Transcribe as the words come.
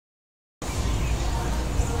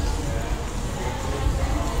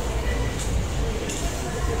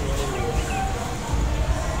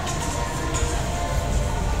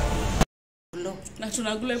Na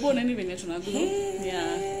tunagula ibo nini venye tunagula.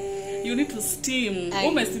 Yeah. You need to steam.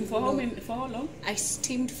 Steam for how long? I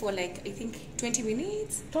steamed for like, I think 20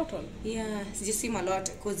 minutes. Total? Yeah, just steam a lot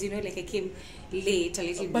because, you know, like I came late a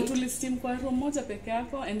little bit. But you steam kwa room moja peke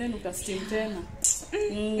yako and then uka steam tena.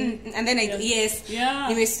 And then yes. Yeah.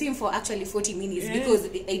 You may steam for actually 40 minutes because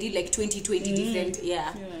I did like 20 different.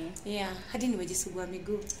 Yeah. Hadi nimejisugua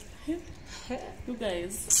miguu. You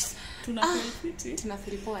guys,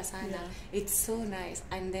 tunafeel poa sana. It's so nice.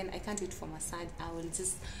 And then I can't wait for massage. I will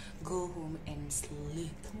just go home and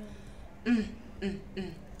sleep.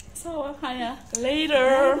 So, haya,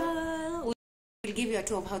 later. We'll give you a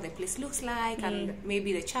tour of how the place looks like and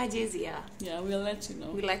maybe the charges. Yeah, we'll let you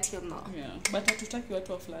know. We'll let you know. Yeah, but hatutaki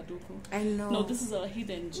watu wa Fladuku. I know. No, this is our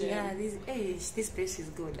hidden gem. Yeah, this place is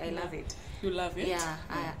good. I love it. You love it? Yeah,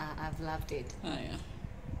 I've loved it.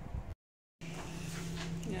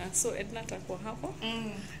 Yeah, so Edna takuwa hapo.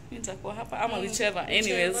 Nitakuwa hapa ama whichever.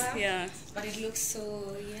 Anyways, yeah. But it looks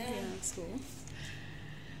so, so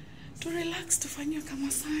to relax, to fanya ka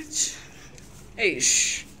massage.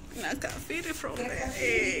 Eish. Nakafiri from there.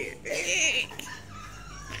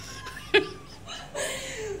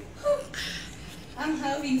 I'm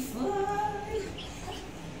having fun.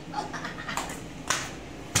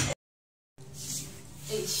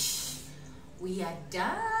 Eish. We are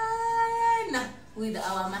done with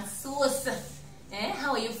our masseuse.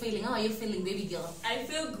 How are you feeling? How are you feeling, baby girl? I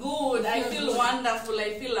feel good. I feel wonderful.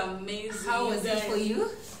 I feel amazing. How was it for you?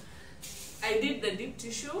 I did the deep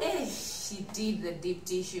tissue. She did the deep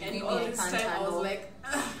tissue. And all this time I was like,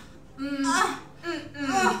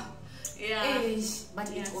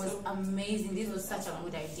 but it was amazing. This was such a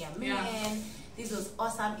good idea, man. This was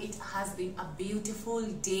awesome. It has been a beautiful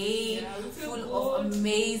day, full of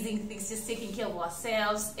amazing things. Just taking care of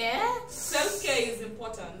ourselves. Self-care is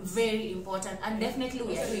important. Very important, and definitely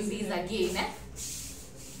we are doing this again.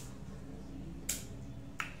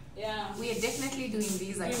 Yeah, we are definitely doing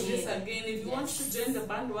this again. If you want to join the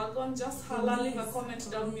bandwagon, just holla, leave a comment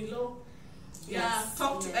down below.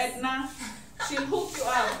 Talk to Edna. She'll hook you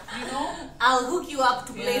up, you know. I'll hook you up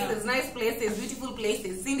to places, nice places, beautiful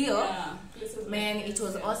places. Cindy, man, it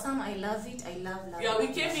was awesome. I love it. I love it. We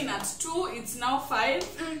came in at 2. It's now 5.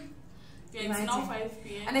 It's now 5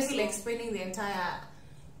 p.m. And I feel like spending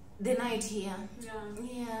the night here.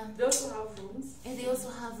 They also have rooms. And they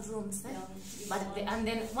also have rooms. And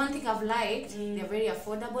then one thing I've liked, they're very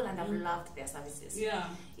affordable, and I've loved their services. So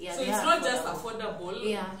it's not just affordable.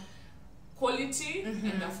 Quality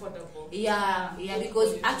and affordable.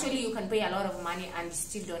 Because actually you can pay a lot of money and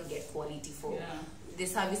still don't get quality for the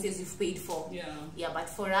services you've paid for. But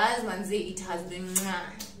for us, Manze, it has been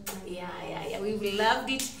we've loved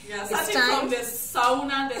it. Starting from the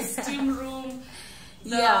sauna, the steam room,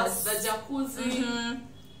 the jacuzzi.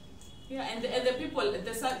 And the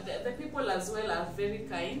people as well are very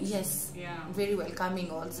kind. Very welcoming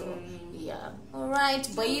also. All right,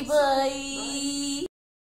 bye.